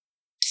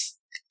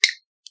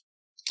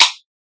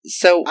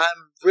So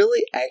I'm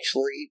really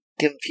actually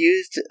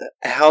confused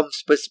how I'm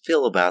supposed to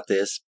feel about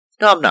this.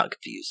 No, I'm not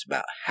confused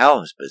about how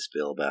I'm supposed to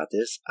feel about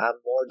this. I'm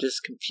more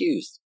just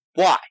confused.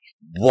 Why?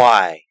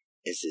 Why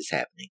is this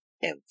happening?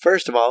 And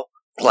first of all,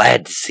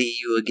 glad to see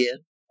you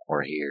again,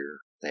 or hear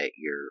that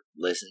you're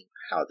listening,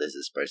 how this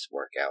is supposed to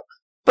work out.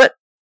 But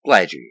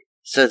glad you're here.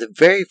 So the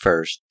very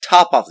first,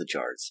 top off the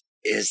charts,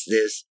 is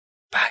this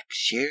bike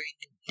sharing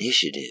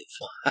initiative.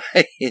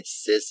 Why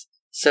is this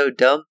so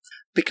dumb?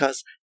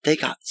 Because they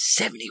got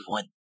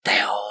 $71,000.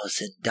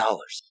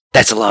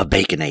 That's a lot of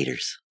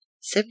baconators.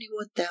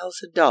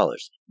 $71,000.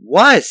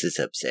 Why is this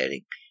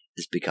upsetting?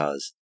 Is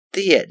because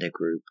the Aetna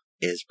Group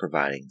is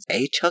providing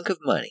a chunk of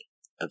money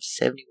of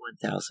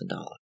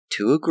 $71,000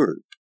 to a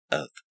group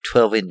of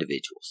 12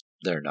 individuals.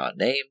 They're not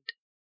named.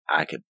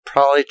 I could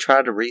probably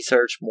try to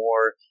research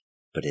more,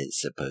 but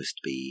it's supposed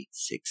to be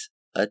 6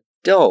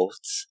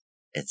 adults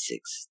and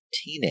 6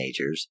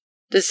 teenagers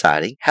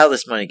deciding how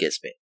this money gets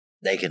spent.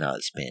 They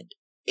cannot spend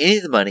any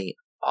of the money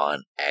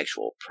on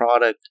actual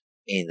product,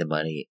 any of the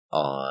money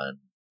on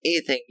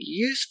anything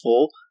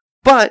useful,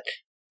 but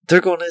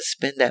they're going to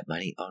spend that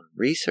money on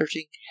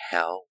researching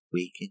how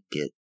we can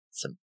get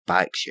some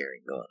bike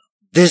sharing going on.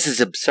 This is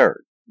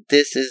absurd.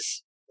 This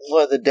is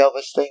one of the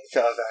dumbest things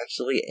I've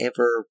actually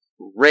ever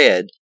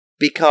read,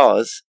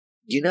 because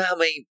you know how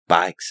many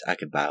bikes I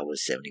can buy with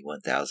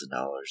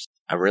 $71,000?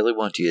 I really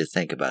want you to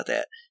think about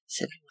that.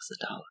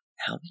 $71,000.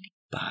 How many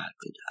bikes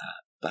did I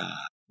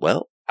buy?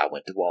 Well, I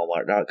went to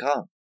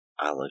Walmart.com.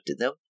 I looked at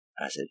them.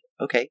 I said,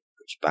 okay,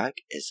 which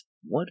bike is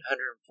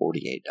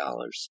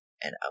 $148,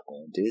 and I'm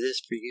going to do this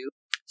for you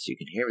so you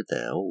can hear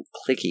the old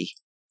clicky.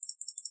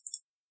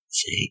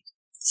 See,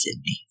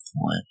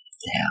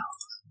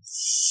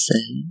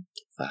 71,000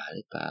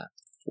 divided by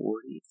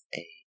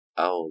 48.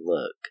 Oh,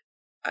 look,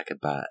 I could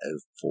buy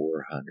over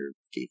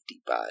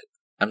 450 bikes.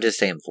 I'm just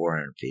saying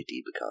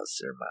 450 because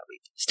there might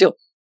be. Still,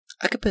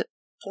 I could put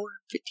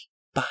 450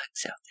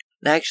 bikes out there.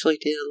 And I actually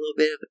did a little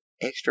bit of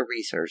extra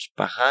research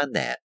behind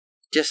that,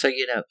 just so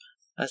you know.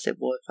 I said,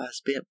 well, if I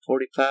spent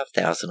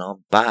 $45,000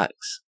 on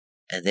bikes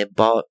and then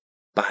bought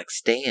bike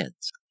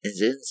stands and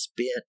then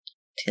spent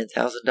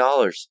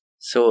 $10,000,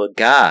 so a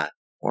guy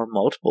or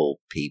multiple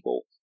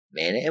people,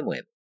 men and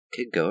women,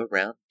 could go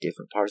around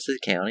different parts of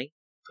the county,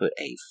 put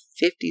a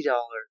 $50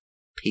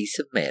 piece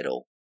of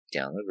metal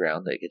down the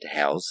ground that could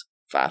house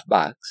 5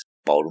 bikes,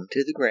 bolt them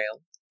to the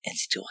ground, and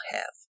still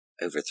have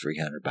over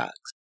 300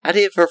 bikes. I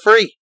did it for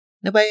free.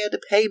 Nobody had to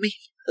pay me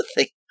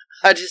nothing.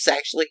 I just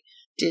actually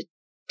did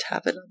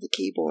typing on the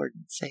keyboard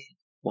and saying,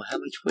 well, how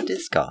much would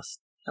this cost?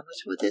 How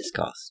much would this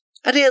cost?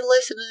 I did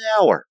less than an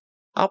hour.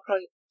 I'll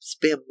probably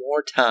spend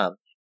more time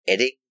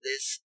editing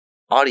this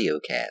audio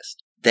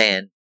cast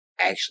than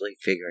actually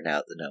figuring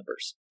out the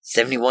numbers.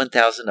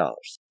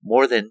 $71,000.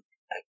 More than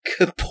a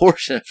good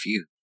portion of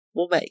you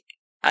will make.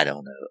 I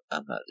don't know.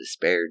 I'm not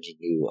disparaging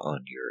you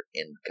on your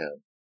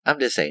income. I'm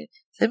just saying,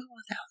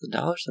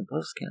 $71,000 in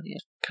Postal County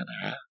is kind of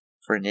high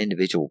for an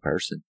individual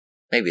person.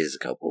 Maybe it's a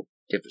couple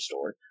different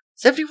story.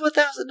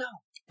 $71,000.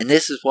 And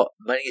this is what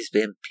money's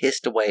been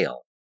pissed away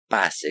on.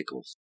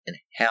 Bicycles and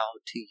how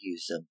to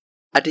use them.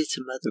 I did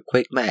some other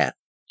quick math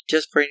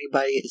just for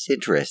anybody that's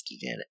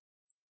interested in it.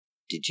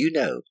 Did you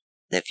know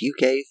that if you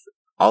gave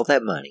all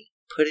that money,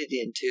 put it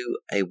into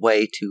a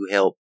way to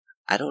help,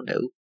 I don't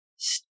know,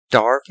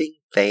 starving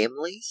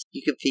families,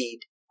 you can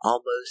feed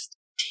almost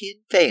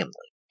 10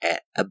 families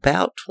at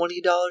about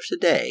 $20 a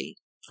day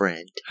for an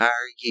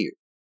entire year.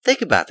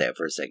 Think about that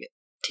for a second.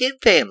 10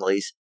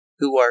 families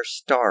who are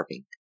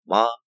starving.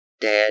 Mom,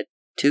 dad,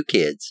 2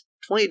 kids.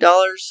 $20,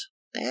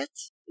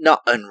 that's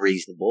not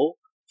unreasonable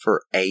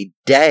for a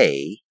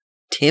day.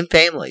 10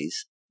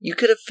 families, you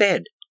could have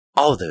fed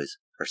all those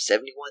for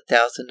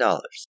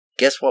 $71,000.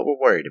 Guess what we're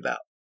worried about?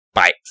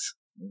 Bikes.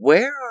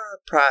 Where are our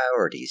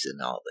priorities in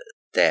all this?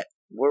 That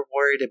we're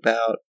worried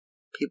about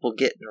people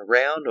getting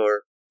around,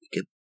 or we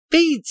could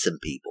feed some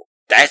people.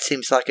 That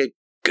seems like a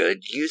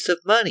good use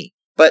of money.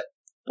 But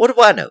what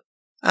do I know?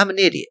 I'm an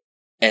idiot.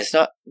 And it's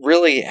not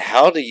really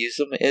how to use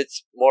them.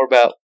 It's more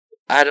about,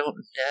 I don't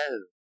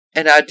know.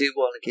 And I do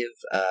want to give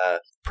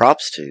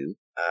props to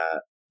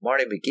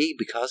Marty McGee,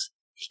 because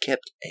he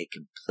kept a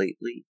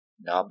completely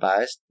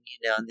non-biased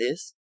opinion on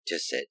this.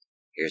 Just said,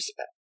 here's the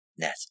fact.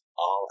 And that's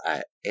all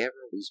I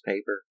ever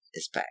newspaper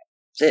is fact.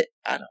 That's it.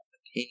 I don't have an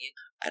opinion.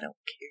 I don't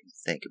care to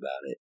think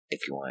about it.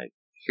 If you want to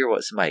hear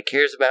what somebody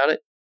cares about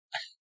it,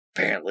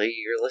 apparently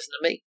you're listening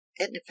to me.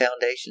 Aetna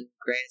Foundation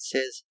grant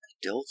says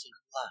adults in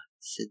her life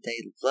said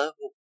they love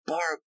a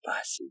bar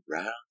bicycle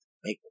ride on,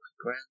 make quick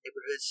around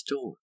neighborhood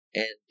store,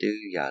 and do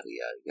yada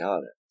yada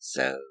yada.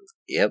 So,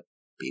 yep,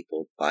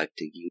 people like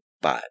to use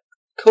bike.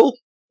 Cool.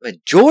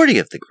 Majority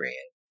of the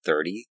grant,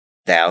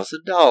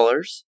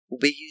 $30,000, will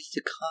be used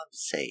to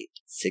compensate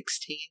 6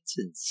 teens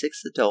and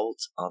 6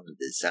 adults on the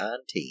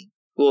design team,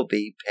 who will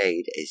be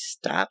paid a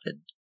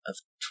stipend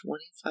of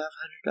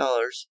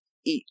 $2,500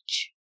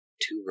 each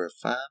to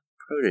refine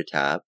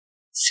prototype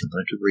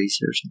similar to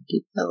research and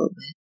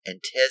development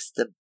and test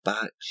the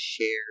bike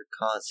share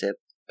concept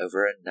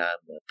over a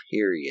 9-month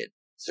period.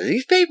 So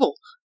these people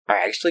are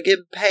actually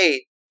getting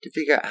paid to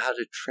figure out how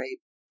to trade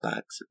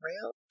bikes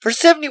around. For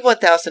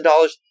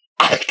 $71,000,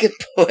 I could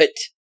put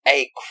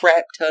a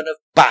crap ton of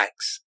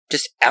bikes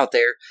just out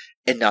there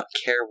and not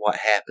care what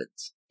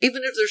happens.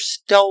 Even if they're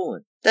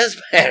stolen,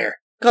 doesn't matter.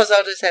 Because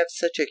I'll just have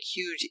such a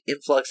huge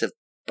influx of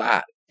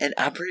bikes. And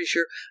I'm pretty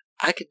sure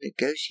I could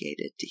negotiate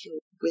a deal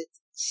with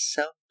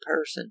some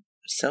person,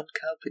 some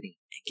company,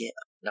 and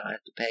not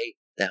have to pay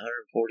the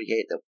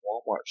 $148 that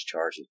Walmart's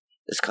charging.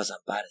 It's because I'm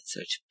buying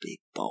such a big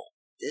bulk.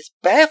 This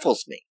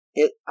baffles me.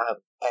 I'm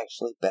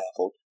actually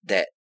baffled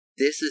that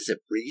this is a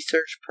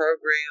research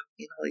program.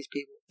 All these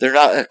people, they're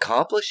not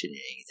accomplishing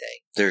anything.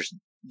 There's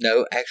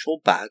no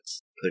actual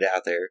bikes put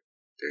out there.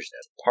 There's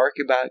no park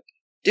your bike,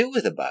 do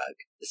with a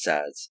bike.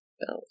 Besides,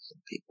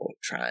 some people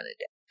are trying it.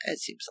 It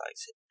seems like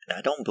it. And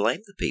I don't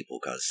blame the people,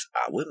 because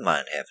I wouldn't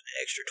mind having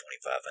an extra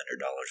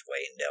 $2,500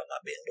 weighing down my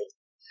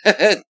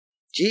bindle.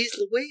 Jeez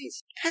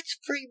Louise, that's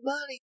free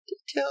money to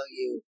tell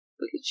you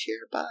we can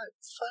share a bike.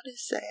 Fun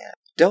is that?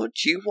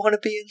 Don't you want to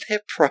be in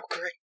that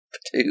program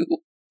too?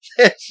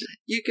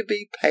 You could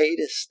be paid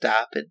a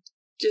stipend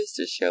just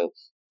to show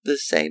the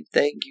same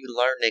thing you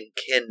learned in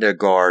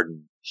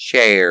kindergarten.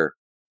 Share.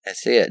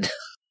 That's it.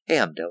 Hey,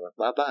 I'm done with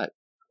my bike.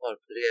 I want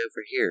to put it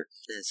over here.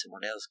 Then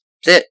someone else.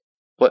 That's it.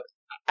 What?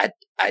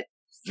 I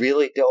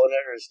really don't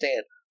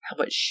understand how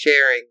much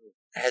sharing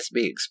has to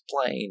be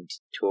explained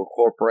to a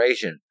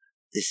corporation.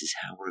 This is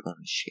how we're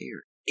going to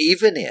share.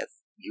 Even if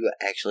you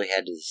actually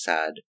had to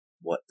decide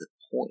what the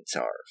points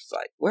are. It's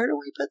like, where do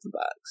we put the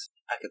bikes?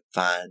 I could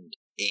find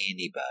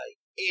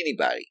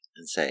anybody,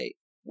 and say,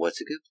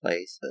 what's a good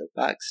place for a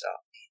bike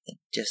stop? And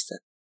just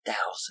 $1,000.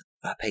 If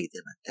I paid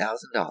them $1,000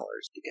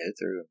 to go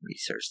through and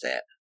research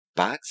that,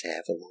 bikes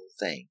have a little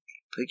thing.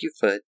 You put your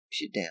foot,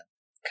 push it down,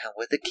 come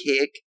with a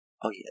kick.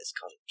 Oh yeah, it's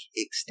called a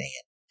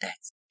kickstand.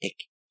 That's it.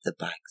 The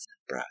bike's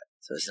not bright,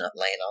 so it's not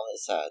laying on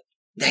its side.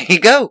 There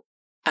you go.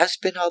 I've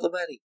spent all the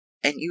money.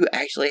 And you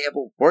actually have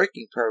a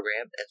working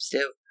program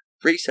instead of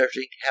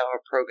researching how a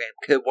program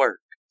could work.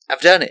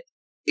 I've done it.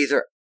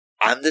 Either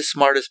I'm the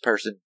smartest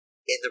person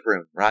in the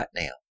room right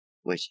now,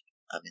 which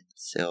I'm in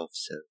myself,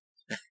 so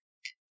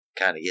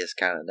kind of yes,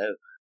 kind of no.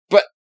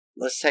 But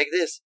let's take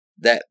this.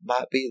 That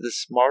might be the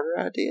smarter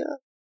idea.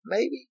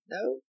 Maybe.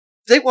 No.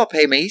 If they want to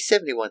pay me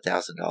 $71,000,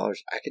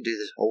 I can do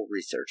this whole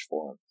research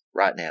for them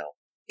right now.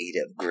 Eat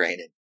up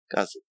granted.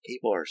 Because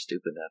people are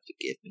stupid enough to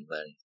give me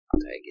money. I'll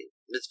take it.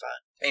 It's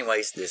fine.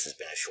 Anyways, this has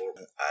been a short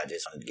one. I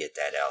just wanted to get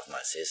that out of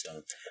my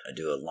system. I'll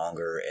do a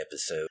longer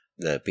episode.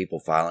 The people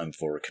filing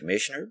for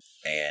commissioner.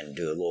 And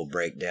do a little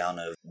breakdown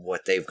of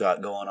what they've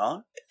got going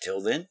on. Until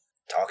then,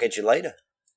 talk at you later.